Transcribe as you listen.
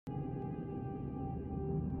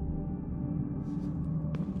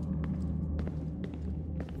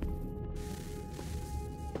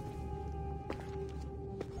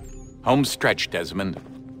Home stretch, Desmond.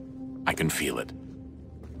 I can feel it.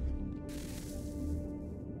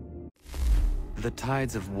 The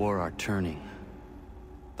tides of war are turning.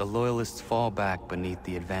 The Loyalists fall back beneath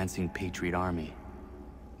the advancing Patriot army,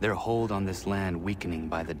 their hold on this land weakening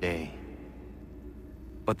by the day.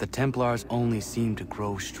 But the Templars only seem to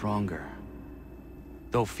grow stronger.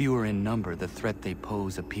 Though fewer in number, the threat they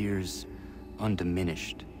pose appears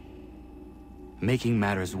undiminished. Making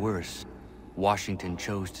matters worse, Washington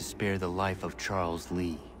chose to spare the life of Charles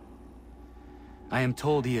Lee. I am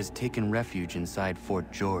told he has taken refuge inside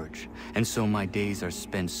Fort George, and so my days are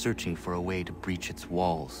spent searching for a way to breach its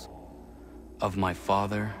walls. Of my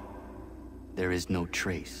father, there is no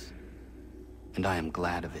trace, and I am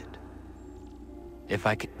glad of it. If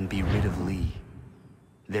I can be rid of Lee,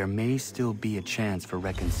 there may still be a chance for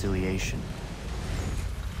reconciliation.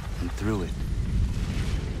 And through it,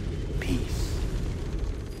 peace.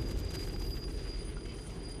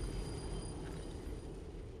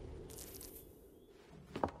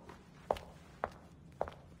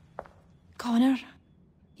 Connor,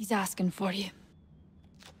 he's asking for you.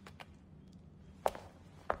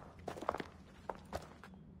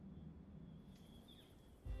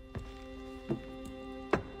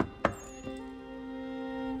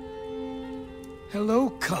 Hello,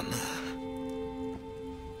 Connor.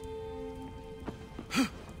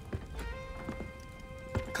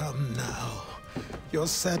 Come now. Your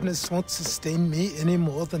sadness won't sustain me any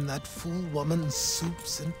more than that fool woman's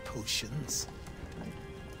soups and potions.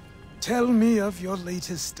 Tell me of your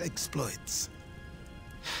latest exploits.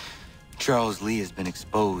 Charles Lee has been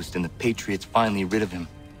exposed, and the Patriots finally rid of him.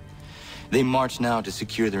 They march now to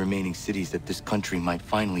secure the remaining cities that this country might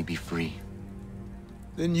finally be free.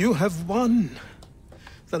 Then you have won.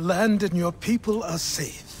 The land and your people are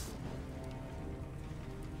safe.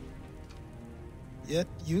 Yet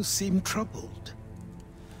you seem troubled.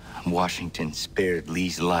 Washington spared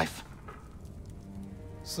Lee's life.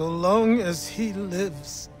 So long as he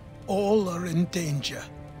lives, all are in danger.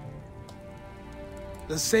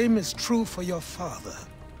 The same is true for your father.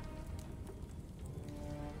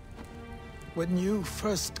 When you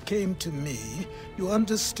first came to me, you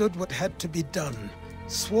understood what had to be done,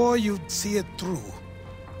 swore you'd see it through.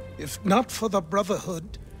 If not for the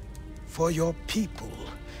Brotherhood, for your people,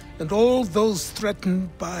 and all those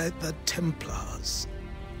threatened by the Templars.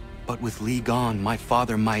 But with Lee gone, my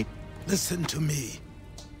father might... Listen to me.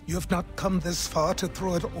 You have not come this far to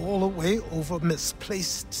throw it all away over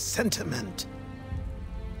misplaced sentiment.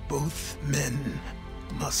 Both men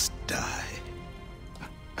must die.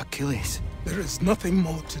 Achilles. There is nothing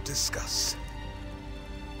more to discuss.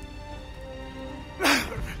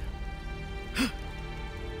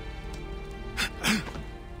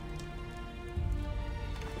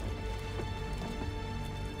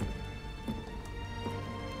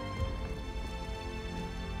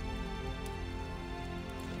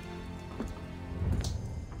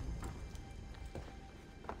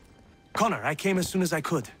 Connor, I came as soon as I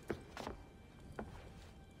could.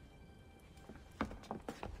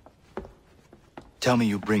 Tell me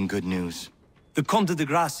you bring good news. The Comte de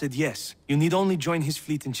Grasse said yes. You need only join his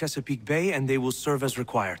fleet in Chesapeake Bay and they will serve as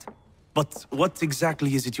required. But what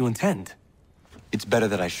exactly is it you intend? It's better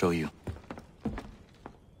that I show you.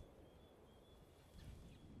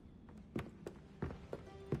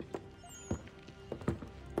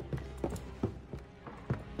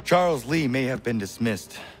 Charles Lee may have been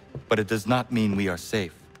dismissed, but it does not mean we are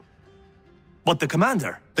safe. But the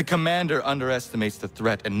commander? The commander underestimates the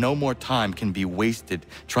threat, and no more time can be wasted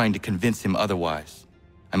trying to convince him otherwise.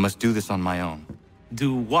 I must do this on my own.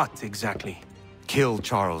 Do what, exactly? Kill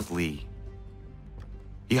Charles Lee.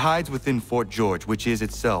 He hides within Fort George, which is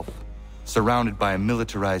itself surrounded by a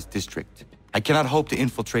militarized district. I cannot hope to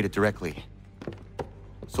infiltrate it directly,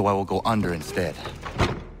 so I will go under instead.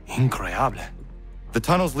 Incroyable. The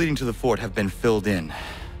tunnels leading to the fort have been filled in.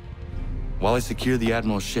 While I secure the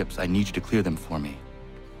Admiral's ships, I need you to clear them for me.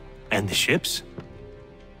 And the ships?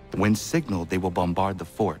 When signaled, they will bombard the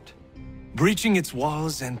fort. Breaching its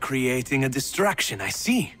walls and creating a distraction, I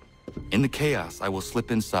see. In the chaos, I will slip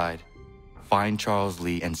inside, find Charles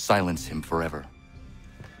Lee, and silence him forever.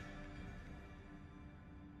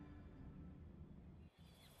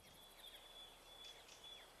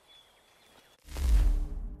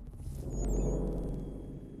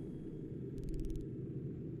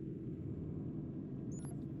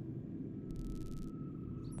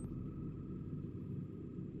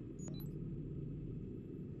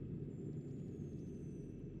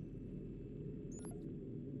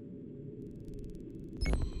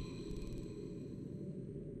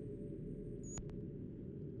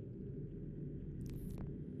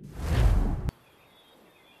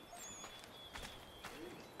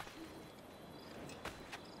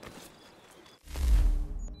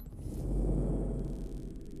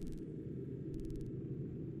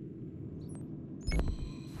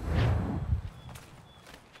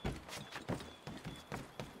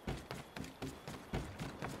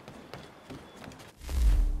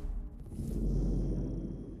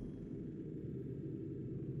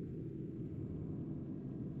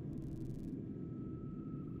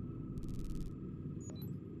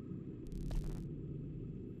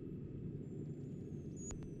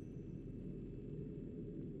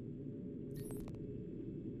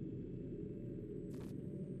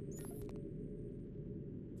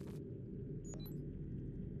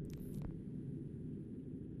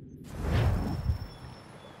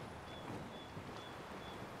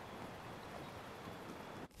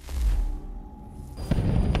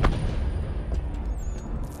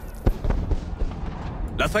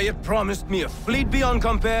 Lafayette promised me a fleet beyond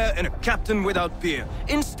compare and a captain without peer.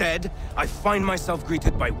 Instead, I find myself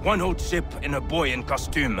greeted by one old ship and a boy in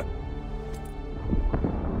costume.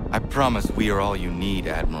 I promise we are all you need,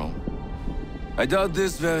 Admiral. I doubt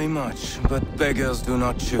this very much, but beggars do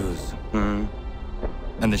not choose. And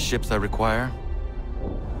the ships I require?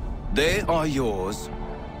 They are yours,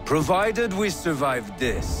 provided we survive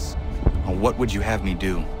this. What would you have me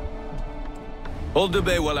do? Hold the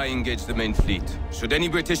bay while I engage the main fleet. Should any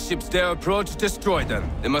British ships dare approach, destroy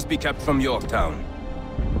them. They must be kept from Yorktown.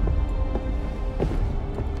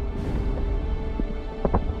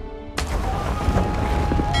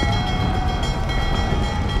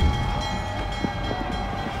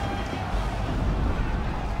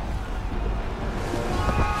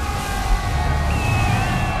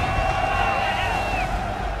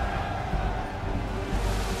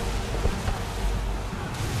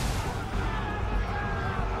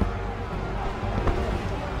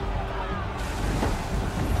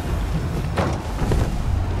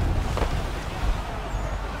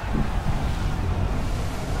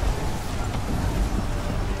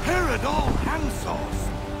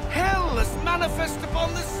 Manifest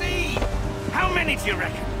upon the sea! How many do you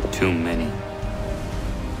reckon? Too many.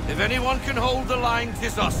 If anyone can hold the line,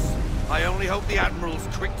 'tis us. I only hope the Admiral's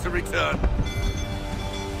quick to return.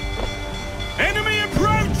 Enemy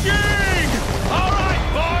approaching! All right,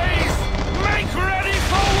 boys! Make ready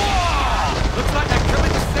for war! Looks like they're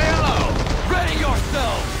coming to say hello. Ready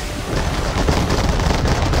yourselves!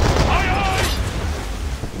 Aye, aye!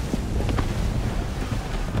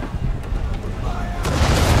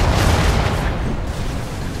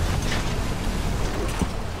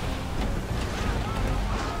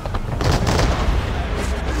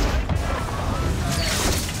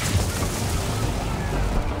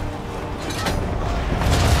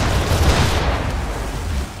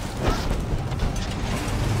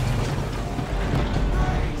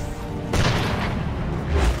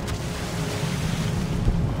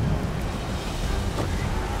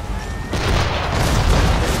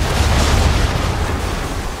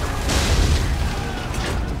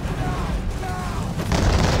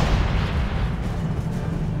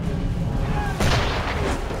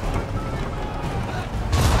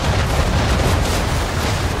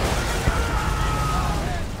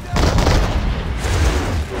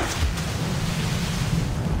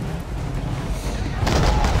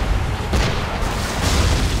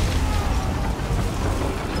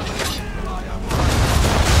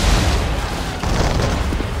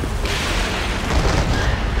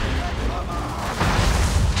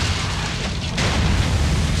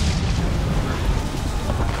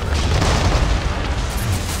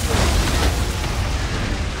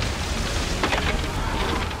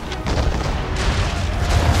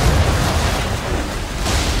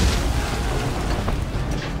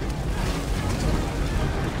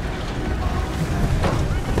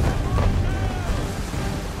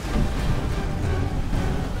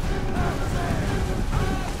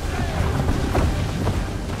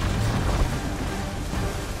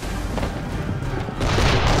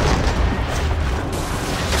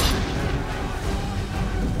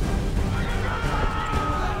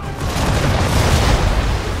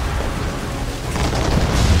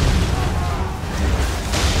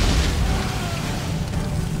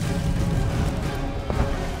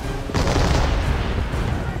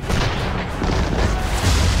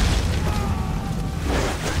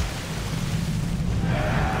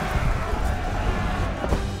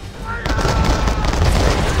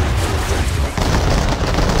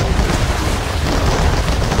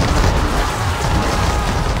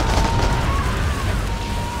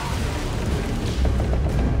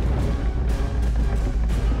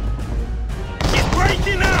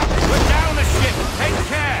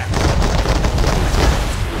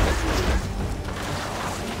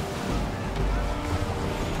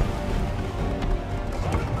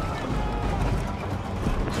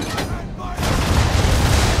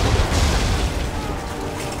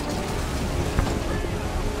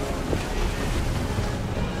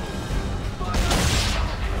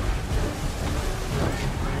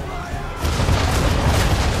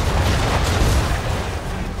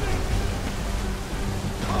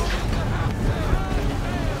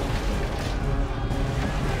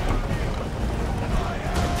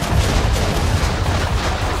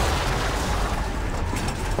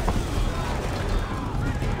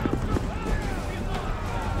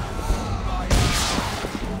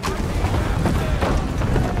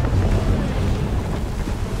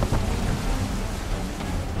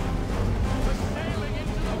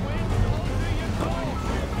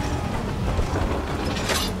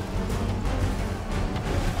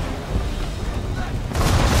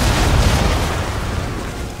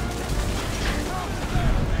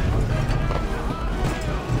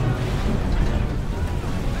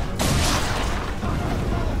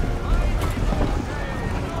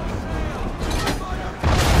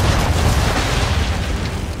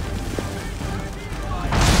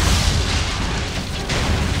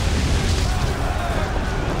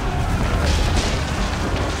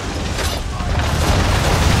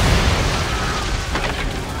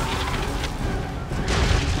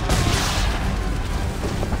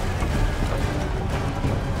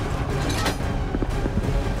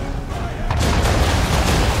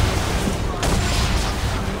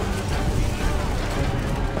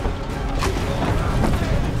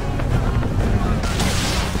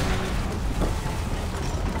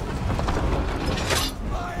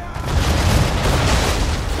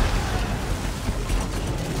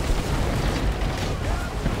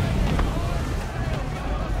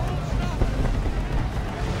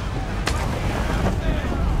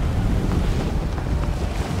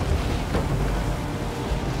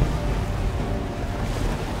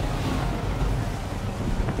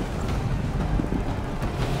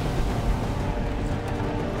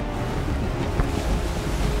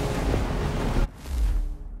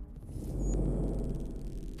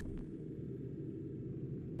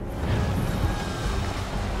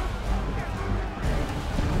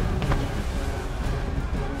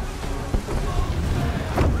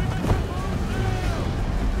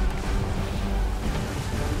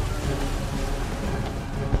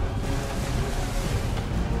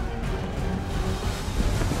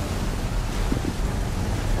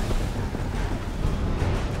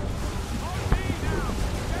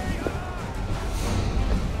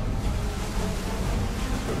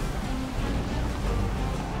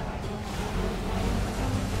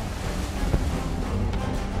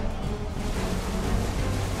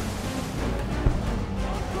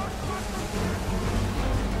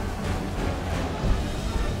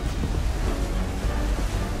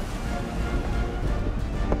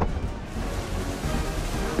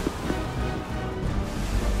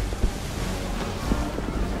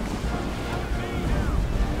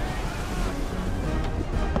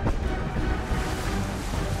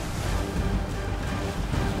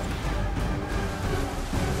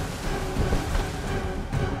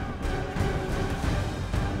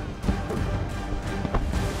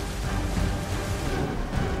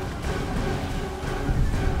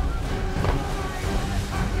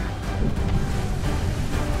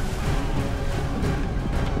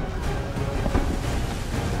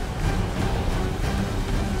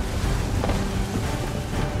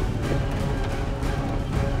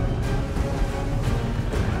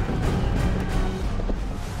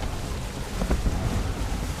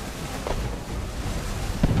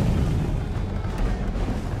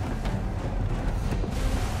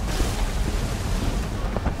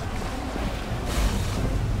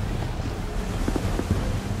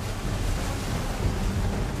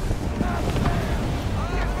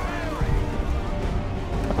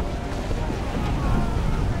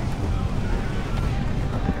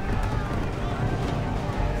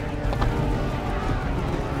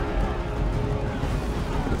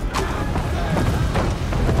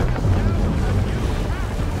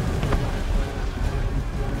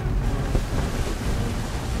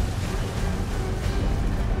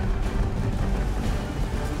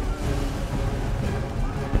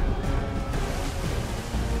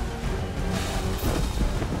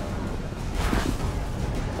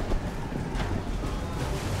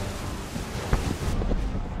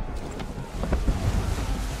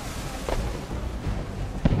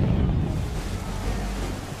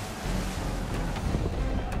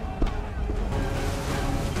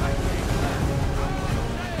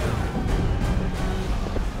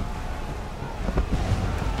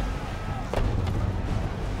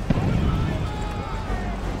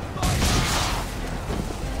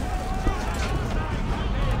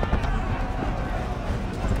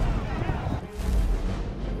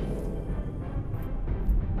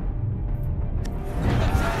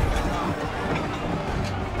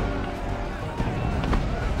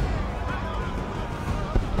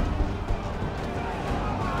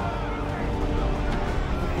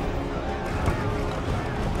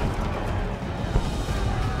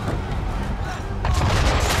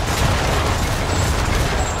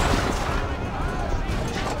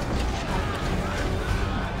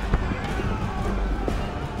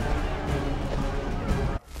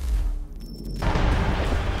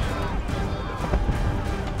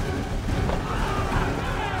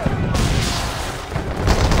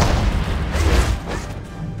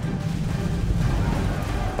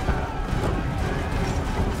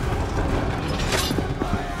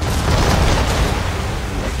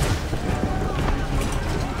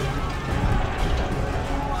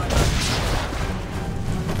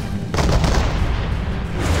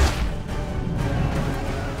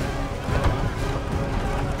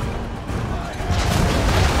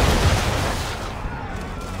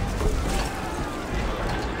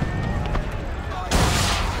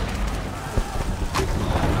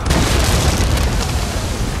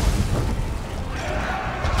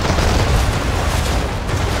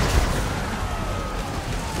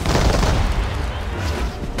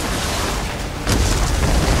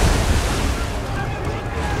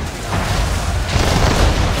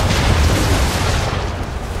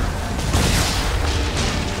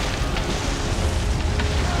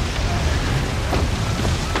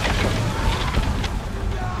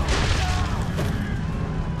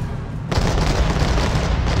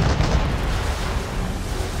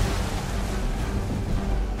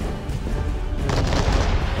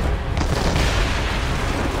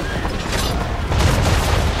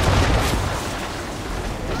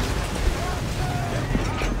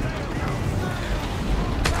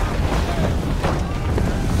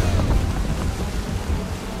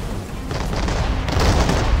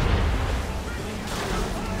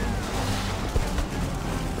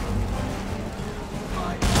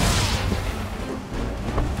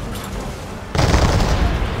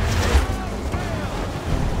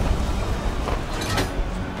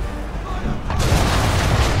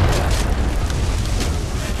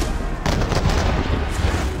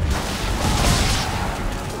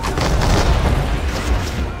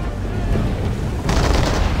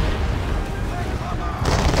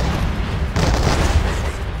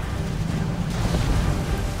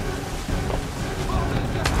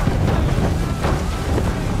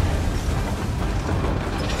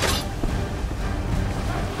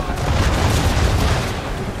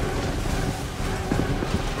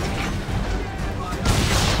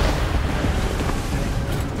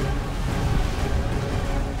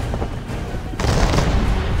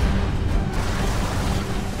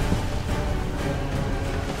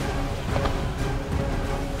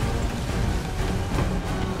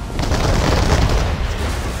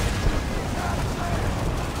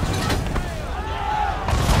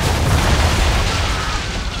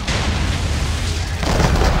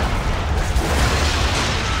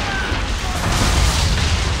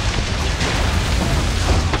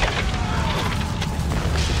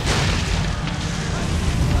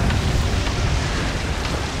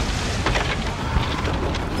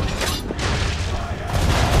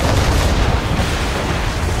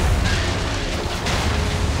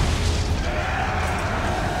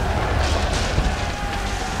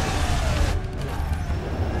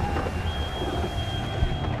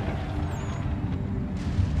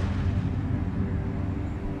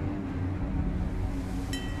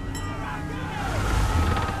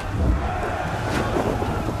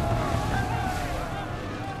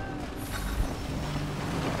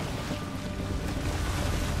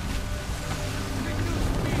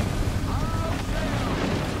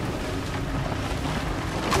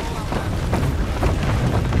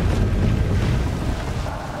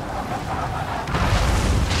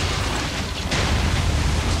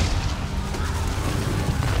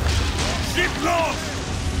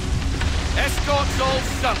 all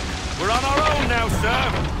sunk. We're on our own now,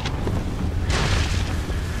 sir.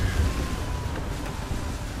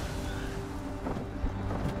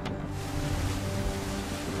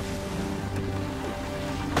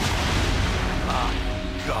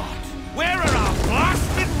 Where are our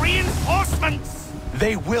blasted reinforcements?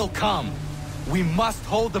 They will come. We must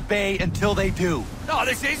hold the bay until they do. Oh,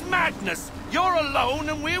 this is madness! You're alone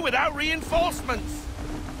and we're without reinforcements!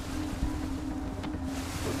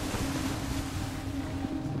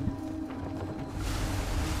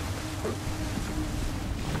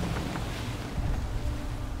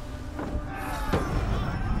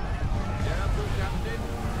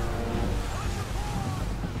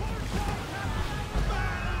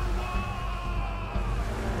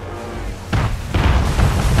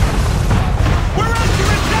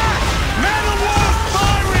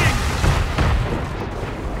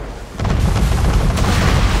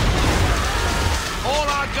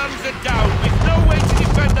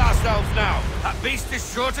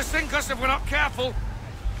 Sure to sink us if we're not careful.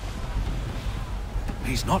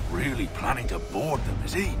 He's not really planning to board them,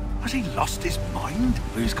 is he? Has he lost his mind?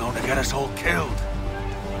 He's going to get us all killed.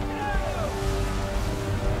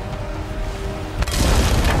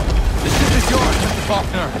 The ship is yours, Mr.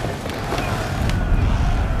 Faulkner.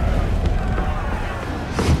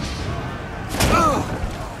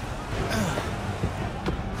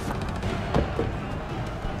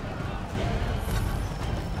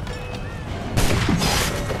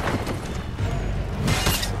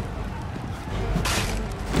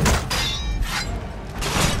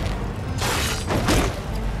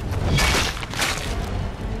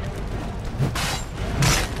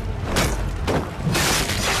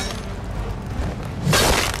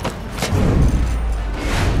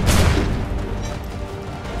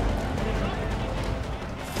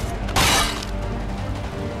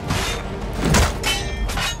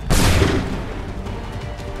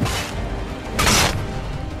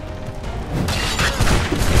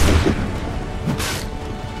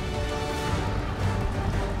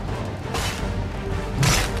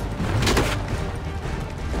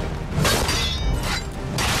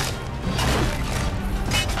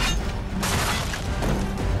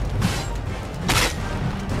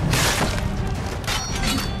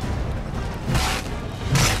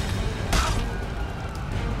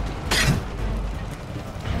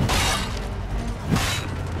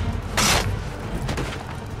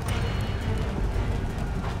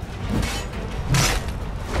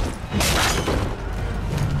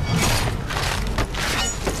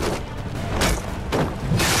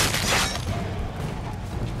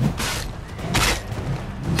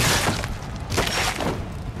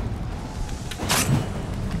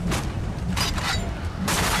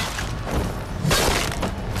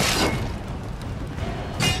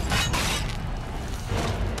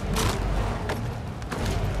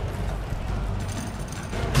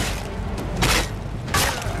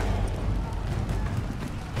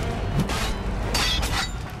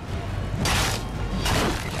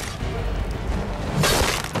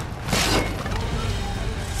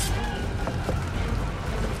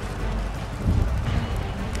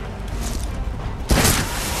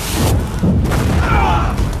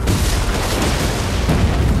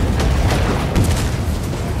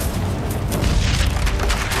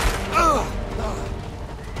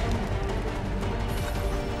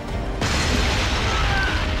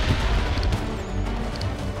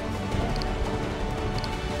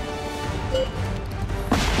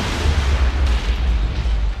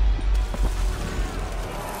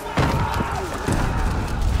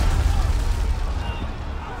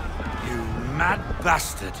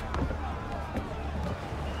 Bastard.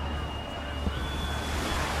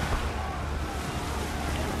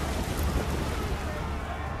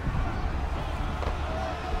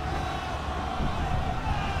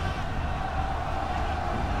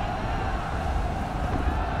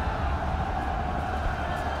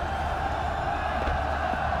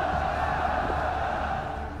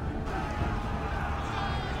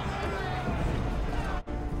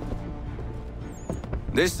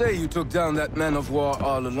 They say you took down that man of war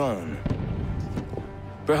all alone.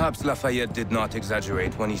 Perhaps Lafayette did not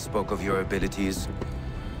exaggerate when he spoke of your abilities.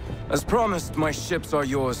 As promised, my ships are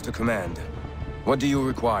yours to command. What do you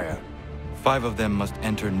require? 5 of them must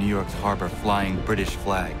enter New York's harbor flying British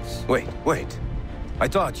flags. Wait. I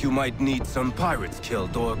thought you might need some pirates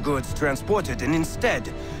killed or goods transported, and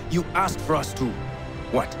instead, you asked for us to,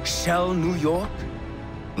 what, shell New York?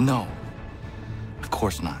 No. Of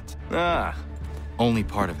course not. Ah. Only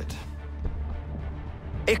part of it.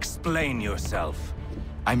 Explain yourself.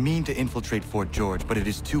 I mean to infiltrate Fort George, but it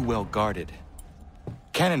is too well guarded.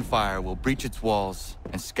 Cannon fire will breach its walls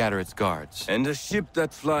and scatter its guards. And a ship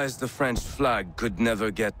that flies the French flag could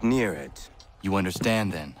never get near it. You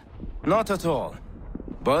understand, then? Not at all.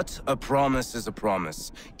 But a promise is a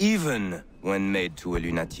promise, even when made to a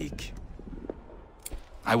lunatic.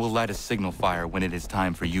 I will light a signal fire when it is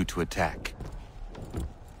time for you to attack.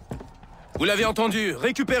 Vous l'avez entendu,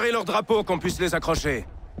 récupérez leurs drapeaux qu'on puisse les accrocher.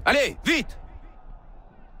 Allez, vite!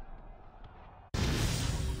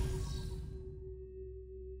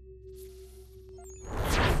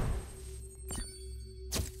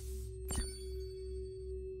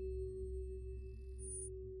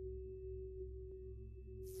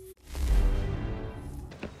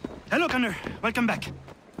 Hello, Connor. Welcome back.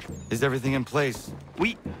 Is everything in place?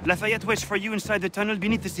 Oui, Lafayette waits for you inside the tunnel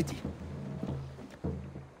beneath the city.